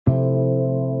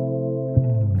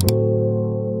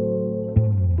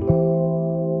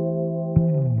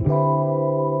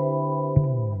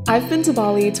been to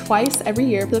Bali twice every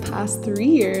year for the past 3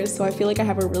 years, so I feel like I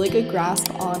have a really good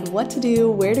grasp on what to do,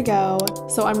 where to go.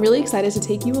 So I'm really excited to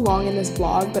take you along in this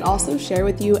vlog, but also share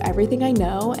with you everything I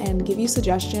know and give you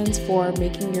suggestions for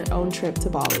making your own trip to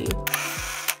Bali.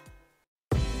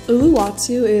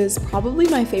 Uluwatu is probably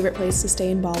my favorite place to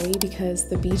stay in Bali because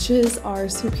the beaches are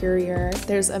superior.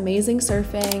 There's amazing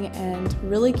surfing and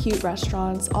really cute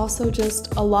restaurants. Also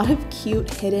just a lot of cute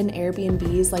hidden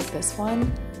Airbnbs like this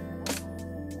one.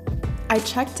 I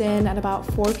checked in at about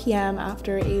 4 p.m.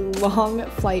 after a long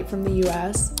flight from the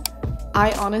US.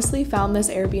 I honestly found this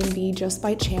Airbnb just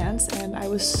by chance and I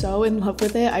was so in love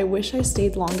with it. I wish I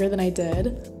stayed longer than I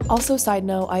did. Also, side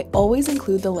note, I always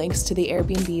include the links to the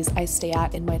Airbnbs I stay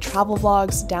at in my travel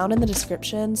vlogs down in the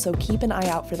description, so keep an eye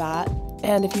out for that.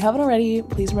 And if you haven't already,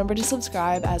 please remember to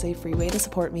subscribe as a free way to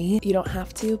support me. You don't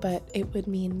have to, but it would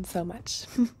mean so much.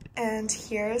 And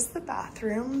here's the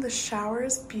bathroom. The shower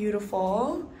is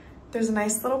beautiful. There's a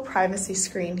nice little privacy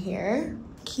screen here.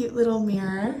 Cute little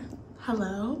mirror.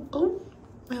 Hello. Oh,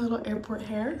 my little airport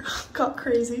hair got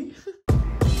crazy.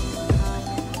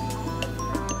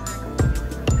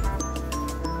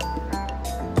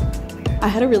 I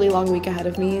had a really long week ahead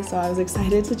of me, so I was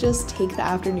excited to just take the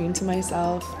afternoon to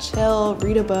myself, chill,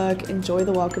 read a book, enjoy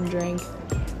the welcome drink.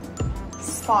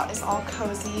 Spot is all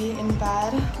cozy in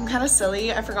bed. I'm kind of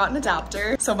silly, I forgot an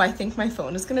adapter, so I think my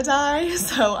phone is gonna die,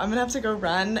 so I'm gonna have to go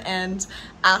run and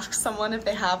ask someone if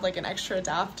they have like an extra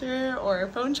adapter or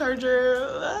a phone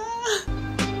charger.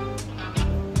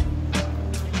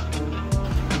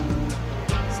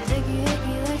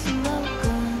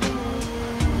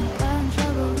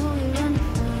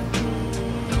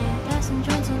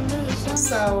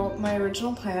 So my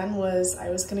original plan was I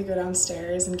was gonna go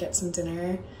downstairs and get some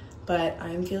dinner, but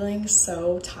I'm feeling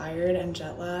so tired and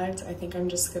jet lagged. I think I'm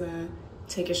just gonna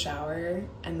take a shower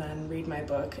and then read my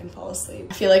book and fall asleep.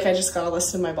 I feel like I just gotta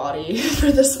listen to my body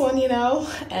for this one, you know?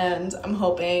 And I'm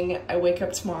hoping I wake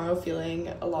up tomorrow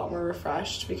feeling a lot more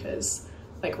refreshed because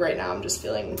like right now I'm just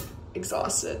feeling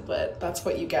exhausted, but that's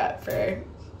what you get for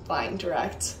flying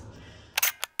direct.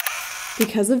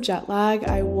 Because of jet lag,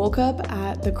 I woke up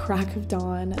at the crack of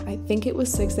dawn. I think it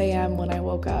was 6 a.m. when I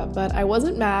woke up, but I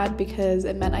wasn't mad because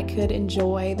it meant I could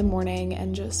enjoy the morning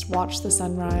and just watch the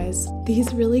sunrise.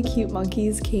 These really cute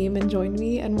monkeys came and joined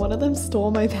me, and one of them stole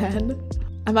my pen.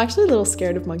 I'm actually a little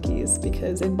scared of monkeys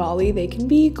because in Bali they can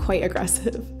be quite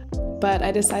aggressive. But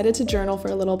I decided to journal for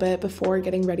a little bit before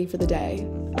getting ready for the day.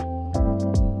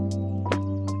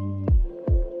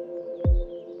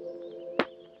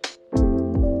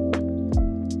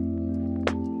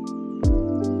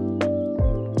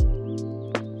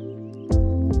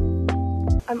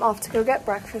 I'm off to go get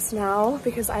breakfast now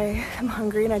because I am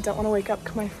hungry and I don't want to wake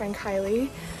up my friend Kylie.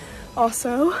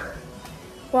 Also,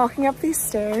 walking up these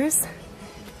stairs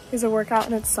is a workout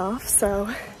in itself,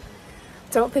 so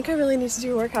don't think I really need to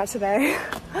do a workout today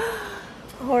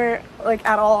or like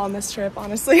at all on this trip,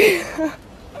 honestly.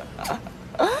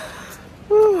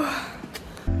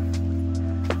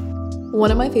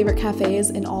 One of my favorite cafes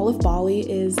in all of Bali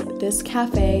is this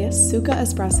cafe, Suka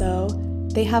Espresso.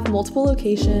 They have multiple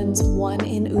locations, one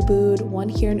in Ubud, one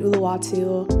here in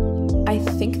Uluwatu. I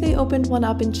think they opened one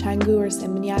up in Canggu or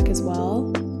Seminyak as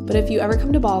well. But if you ever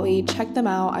come to Bali, check them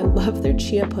out. I love their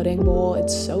chia pudding bowl,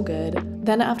 it's so good.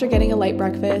 Then after getting a light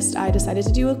breakfast, I decided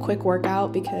to do a quick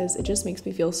workout because it just makes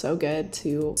me feel so good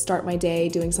to start my day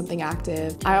doing something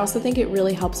active. I also think it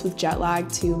really helps with jet lag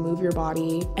to move your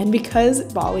body. And because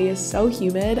Bali is so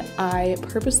humid, I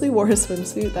purposely wore a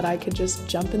swimsuit that I could just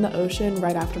jump in the ocean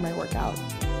right after my workout.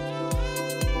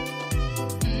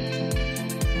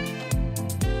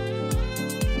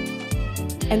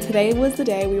 And today was the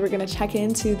day we were gonna check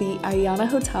into the Ayana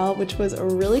Hotel, which was a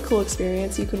really cool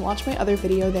experience. You can watch my other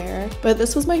video there. But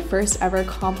this was my first ever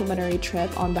complimentary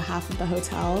trip on behalf of the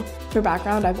hotel. For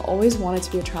background, I've always wanted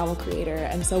to be a travel creator,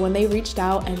 and so when they reached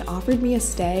out and offered me a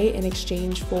stay in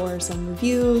exchange for some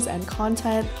reviews and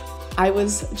content, I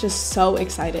was just so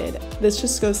excited. This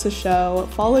just goes to show,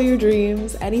 follow your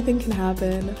dreams, anything can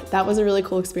happen. That was a really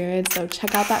cool experience, so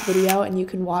check out that video and you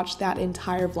can watch that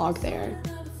entire vlog there.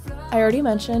 I already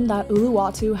mentioned that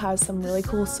Uluwatu has some really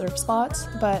cool surf spots,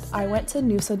 but I went to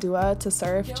Nusa Dua to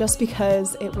surf just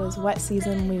because it was wet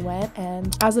season when we went,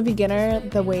 and as a beginner,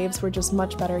 the waves were just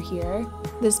much better here.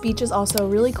 This beach is also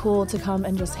really cool to come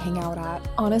and just hang out at.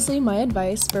 Honestly, my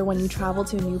advice for when you travel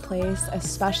to a new place,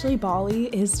 especially Bali,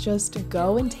 is just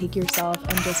go and take yourself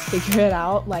and just figure it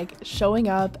out. Like, showing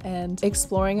up and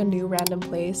exploring a new random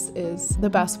place is the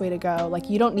best way to go. Like,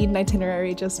 you don't need an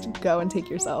itinerary, just go and take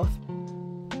yourself.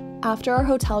 After our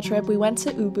hotel trip, we went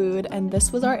to Ubud, and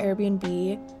this was our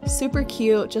Airbnb. Super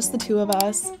cute, just the two of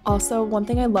us. Also, one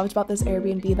thing I loved about this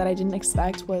Airbnb that I didn't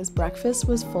expect was breakfast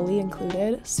was fully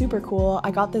included. Super cool.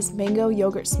 I got this mango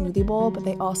yogurt smoothie bowl, but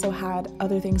they also had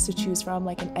other things to choose from,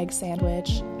 like an egg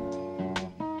sandwich.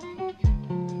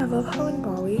 I love how in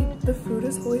Bali, the food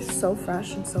is always so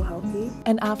fresh and so healthy.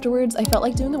 And afterwards, I felt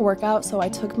like doing a workout, so I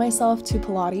took myself to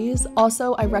Pilates.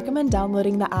 Also, I recommend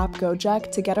downloading the app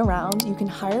Gojek to get around. You can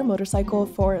hire a motorcycle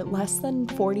for less than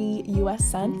 40 US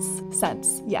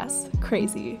cents. Yes,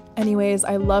 crazy. Anyways,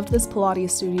 I loved this Pilates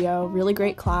studio, really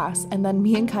great class. And then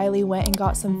me and Kylie went and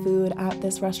got some food at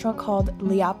this restaurant called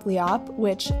Liap Liap,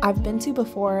 which I've been to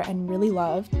before and really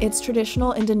loved. It's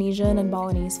traditional Indonesian and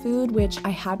Balinese food, which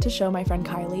I had to show my friend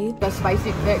Kylie. The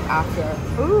spicy thick after.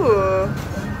 Ooh.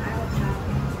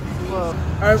 Whoa.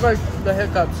 I have like the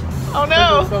hiccups. Oh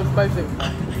no. It's so spicy.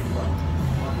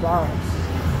 Wow.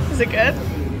 Is it good?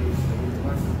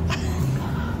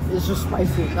 It's just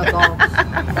spicy. That's all.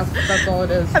 that's all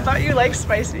it is. I thought you liked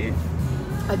spicy.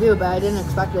 I do, but I didn't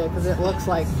expect it because it looks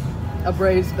like a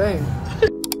braised thing.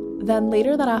 Then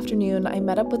later that afternoon, I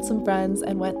met up with some friends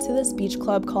and went to this beach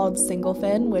club called Single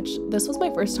Fin, which this was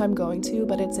my first time going to,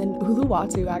 but it's in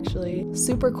Uluwatu actually.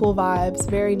 Super cool vibes,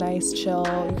 very nice, chill.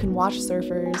 You can watch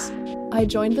surfers. I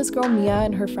joined this girl Mia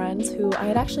and her friends who I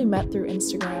had actually met through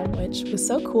Instagram, which was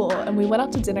so cool, and we went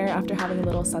out to dinner after having a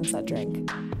little sunset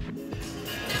drink.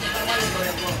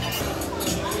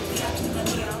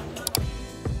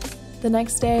 The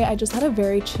next day, I just had a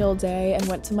very chill day and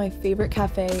went to my favorite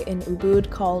cafe in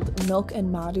Ubud called Milk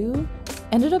and Madu.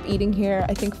 Ended up eating here,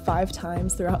 I think 5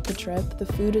 times throughout the trip. The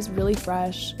food is really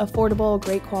fresh, affordable,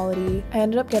 great quality. I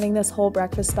ended up getting this whole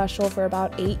breakfast special for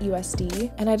about 8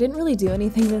 USD. And I didn't really do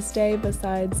anything this day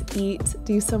besides eat,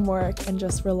 do some work, and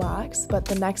just relax. But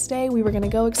the next day, we were gonna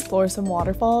go explore some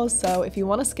waterfalls. So if you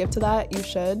wanna skip to that, you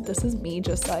should. This is me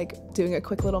just like doing a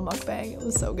quick little mukbang. It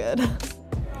was so good.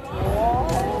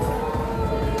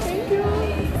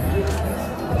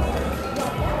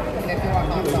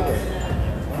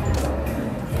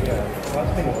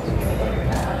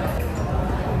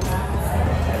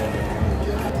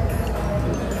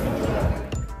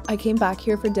 I came back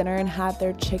here for dinner and had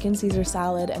their chicken Caesar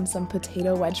salad and some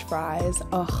potato wedge fries.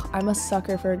 Ugh, I'm a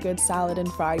sucker for a good salad and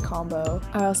fried combo.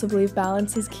 I also believe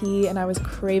balance is key, and I was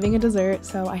craving a dessert,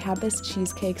 so I had this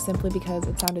cheesecake simply because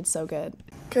it sounded so good.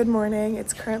 Good morning.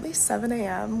 It's currently 7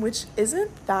 a.m., which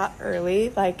isn't that early.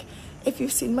 Like, if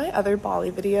you've seen my other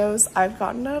Bali videos, I've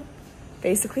gotten up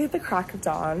basically at the crack of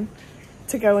dawn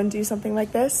to go and do something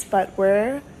like this, but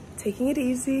we're taking it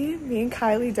easy. Me and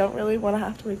Kylie don't really want to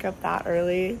have to wake up that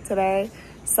early today.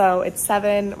 So it's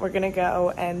 7, we're gonna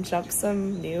go and jump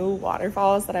some new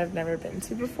waterfalls that I've never been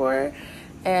to before.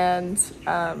 And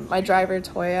my driver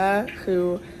Toya,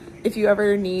 who, if you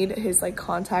ever need his like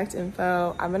contact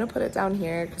info, I'm gonna put it down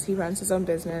here because he runs his own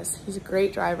business. He's a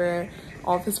great driver.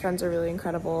 All of his friends are really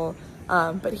incredible.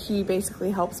 But he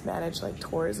basically helps manage like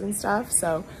tours and stuff.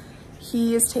 So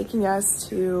he is taking us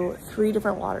to 3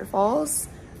 different waterfalls.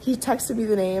 He texted me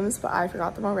the names, but I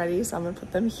forgot them already, so I'm gonna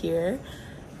put them here.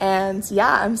 And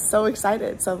yeah, I'm so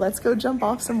excited. So let's go jump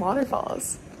off some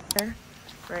waterfalls.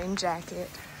 Rain jacket.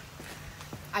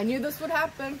 I knew this would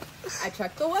happen. I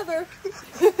checked the weather.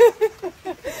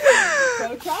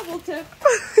 Pro travel tip.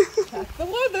 Check the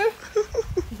weather.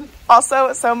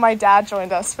 Also, so my dad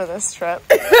joined us for this trip.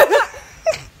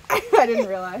 I didn't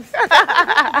realize.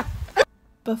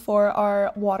 Before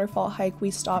our waterfall hike,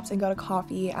 we stopped and got a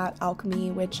coffee at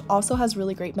Alchemy, which also has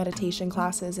really great meditation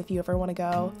classes if you ever want to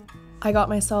go. I got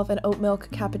myself an oat milk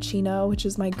cappuccino, which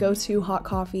is my go-to hot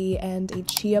coffee, and a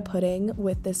chia pudding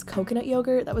with this coconut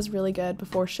yogurt that was really good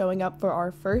before showing up for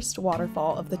our first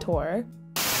waterfall of the tour.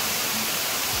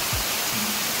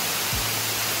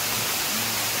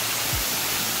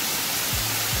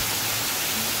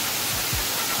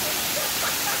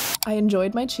 I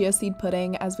enjoyed my chia seed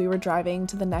pudding as we were driving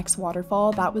to the next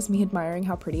waterfall. That was me admiring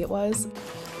how pretty it was.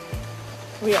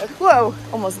 We had, whoa,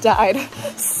 almost died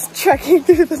trekking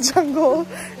through the jungle.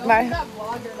 That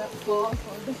vlogger that falls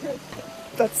on the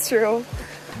That's true.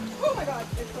 Oh my god,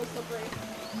 it's so slippery.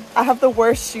 I have the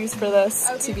worst shoes for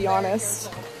this, to be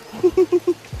honest.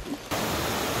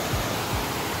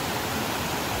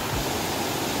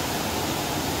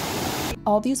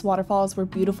 All these waterfalls were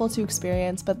beautiful to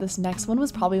experience, but this next one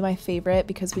was probably my favorite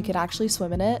because we could actually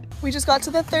swim in it. We just got to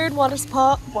the 3rd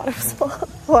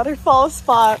waterfall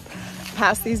spot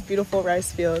past these beautiful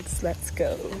rice fields. Let's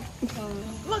go.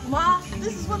 Look, Ma,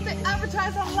 this is what they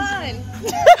advertise online.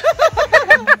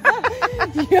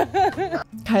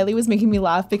 Kylie was making me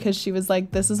laugh because she was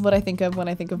like, this is what I think of when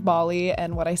I think of Bali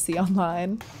and what I see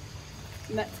online.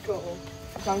 Let's go.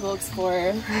 Jungle Explorer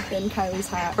in Kylie's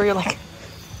hat. Where you're like,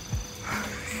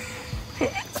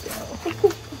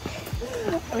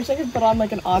 I wish I could put on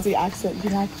like an Aussie accent and be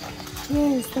like,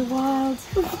 yes, the wild.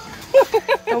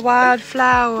 the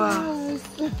wildflower.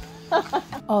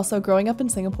 Also, growing up in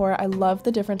Singapore, I love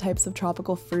the different types of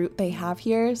tropical fruit they have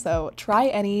here, so try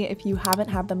any if you haven't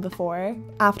had them before.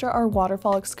 After our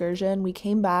waterfall excursion, we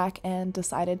came back and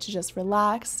decided to just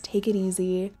relax, take it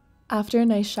easy. After a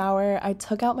nice shower, I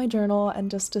took out my journal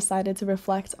and just decided to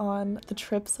reflect on the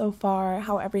trip so far,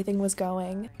 how everything was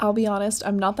going. I'll be honest,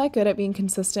 I'm not that good at being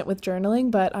consistent with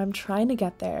journaling, but I'm trying to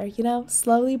get there, you know,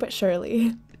 slowly but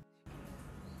surely.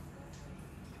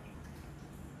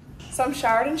 So I'm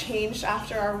showered and changed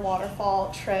after our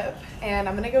waterfall trip, and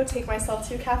I'm gonna go take myself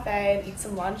to a cafe and eat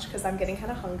some lunch because I'm getting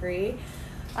kind of hungry.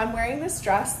 I'm wearing this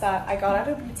dress that I got at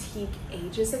a boutique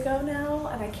ages ago now,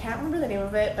 and I can't remember the name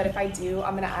of it, but if I do,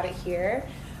 I'm gonna add it here.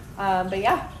 But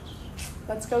yeah,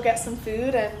 let's go get some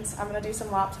food, and I'm gonna do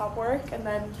some laptop work, and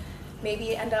then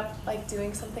maybe end up like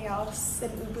doing something else in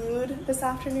Ubud this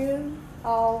afternoon.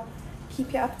 I'll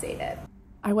keep you updated.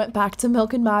 I went back to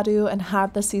Milk and Madu and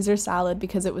had the Caesar salad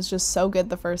because it was just so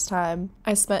good the first time.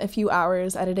 I spent a few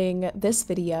hours editing this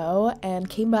video and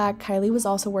came back. Kylie was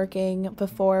also working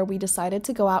before we decided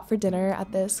to go out for dinner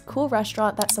at this cool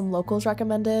restaurant that some locals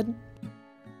recommended.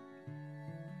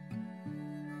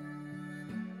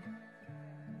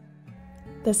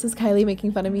 This is Kylie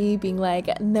making fun of me, being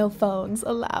like, no phones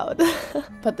allowed.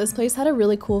 But this place had a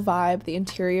really cool vibe. The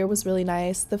interior was really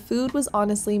nice. The food was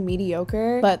honestly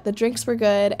mediocre, but the drinks were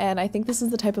good, and I think this is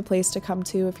the type of place to come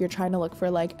to if you're trying to look for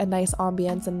like a nice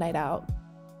ambience and night out.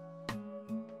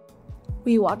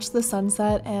 We watched the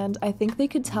sunset, and I think they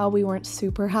could tell we weren't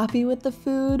super happy with the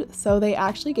food, so they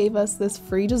actually gave us this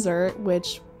free dessert,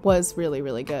 which was really,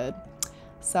 really good.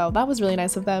 So that was really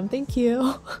nice of them. Thank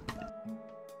you.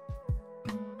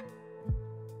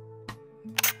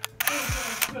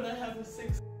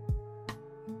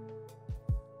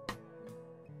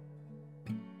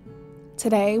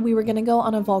 Today, we were gonna go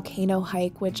on a volcano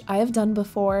hike, which I have done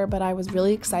before, but I was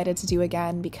really excited to do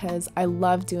again because I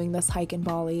love doing this hike in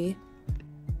Bali.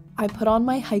 I put on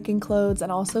my hiking clothes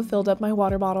and also filled up my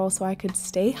water bottle so I could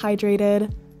stay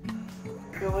hydrated.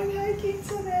 Going hiking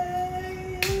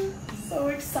today! So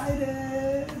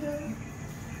excited!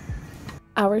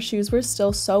 Our shoes were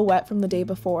still so wet from the day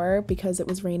before because it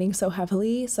was raining so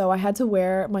heavily, so I had to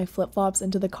wear my flip-flops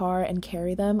into the car and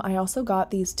carry them. I also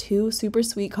got these 2 super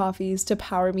sweet coffees to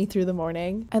power me through the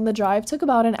morning. And the drive took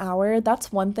about an hour.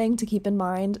 That's one thing to keep in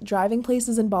mind. Driving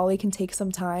places in Bali can take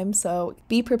some time, so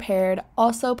be prepared.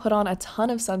 Also put on a ton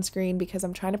of sunscreen because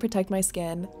I'm trying to protect my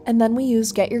skin. And then we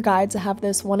used Get Your Guide to have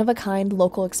this one-of-a-kind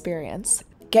local experience.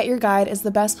 Get Your Guide is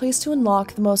the best place to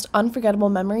unlock the most unforgettable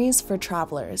memories for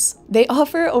travelers. They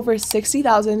offer over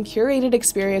 60,000 curated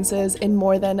experiences in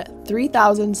more than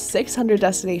 3,600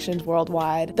 destinations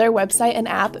worldwide. Their website and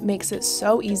app makes it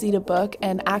so easy to book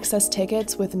and access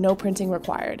tickets with no printing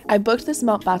required. I booked this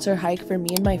Mount Batur hike for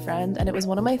me and my friend, and it was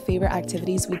one of my favorite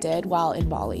activities we did while in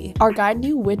Bali. Our guide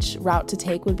knew which route to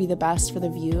take would be the best for the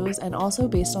views and also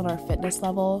based on our fitness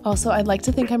level. Also, I'd like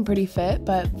to think I'm pretty fit,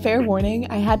 but fair warning,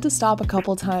 I had to stop a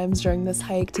couple times during this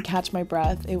hike to catch my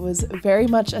breath. It was very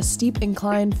much a steep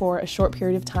incline for a short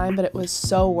period of time, but it was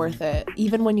so worth it,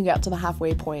 even when you got to the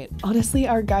halfway point. Honestly,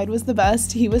 our guide was the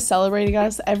best. He was celebrating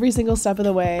us every single step of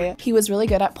the way. He was really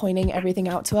good at pointing everything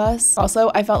out to us. Also,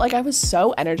 I felt like I was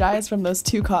so energized from those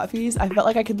 2 coffees. I felt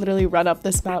like I could literally run up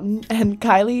this mountain, and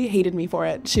Kylie hated me for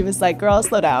it. She was like, girl,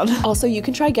 slow down. Also, you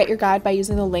can try Get Your Guide by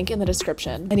using the link in the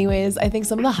description. Anyways, I think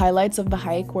some of the highlights of the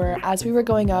hike were as we were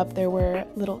going up, there were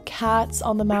little cats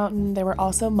on the mountain. There were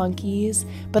also monkeys,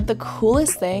 but the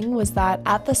coolest thing was that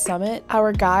at the summit,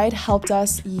 our guide helped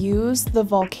us use the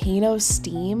volcano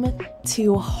steam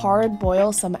to hard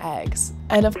boil some eggs.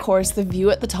 And of course, the view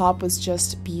at the top was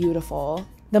just beautiful.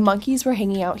 The monkeys were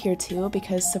hanging out here too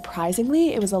because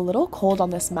surprisingly, it was a little cold on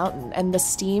this mountain and the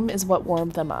steam is what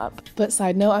warmed them up. But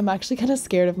side note, I'm actually kind of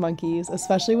scared of monkeys,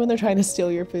 especially when they're trying to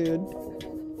steal your food.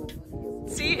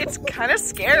 See, it's kind of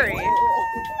scary.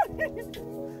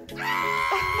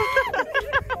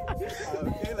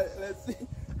 Okay, let's see.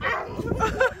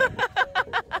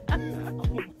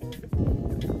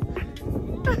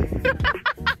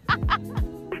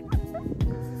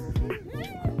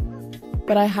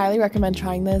 But I highly recommend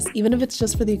trying this, even if it's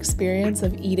just for the experience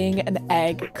of eating an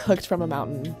egg cooked from a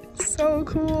mountain. So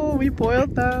cool, we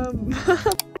boiled them.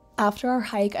 After our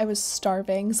hike, I was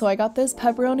starving, so I got this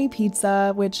pepperoni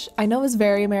pizza, which I know is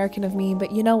very American of me,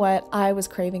 but you know what? I was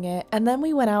craving it. And then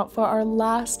we went out for our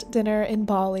last dinner in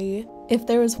Bali. If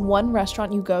there is one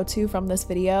restaurant you go to from this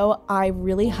video, I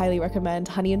really highly recommend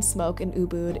Honey and Smoke in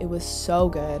Ubud. It was so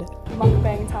good.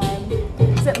 Mukbang time.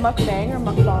 Is it mukbang or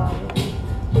mukbang?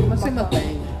 Let's say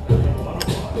mukbang.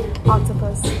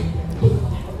 Octopus.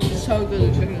 So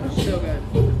good, the chicken is so good.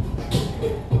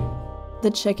 The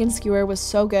chicken skewer was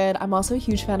so good. I'm also a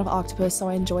huge fan of octopus, so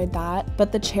I enjoyed that.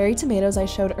 But the cherry tomatoes I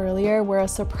showed earlier were a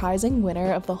surprising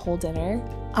winner of the whole dinner.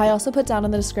 I also put down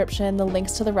in the description the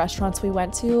links to the restaurants we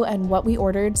went to and what we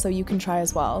ordered so you can try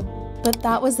as well. But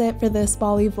that was it for this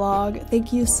Bali vlog.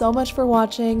 Thank you so much for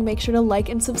watching. Make sure to like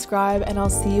and subscribe, and I'll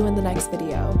see you in the next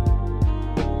video.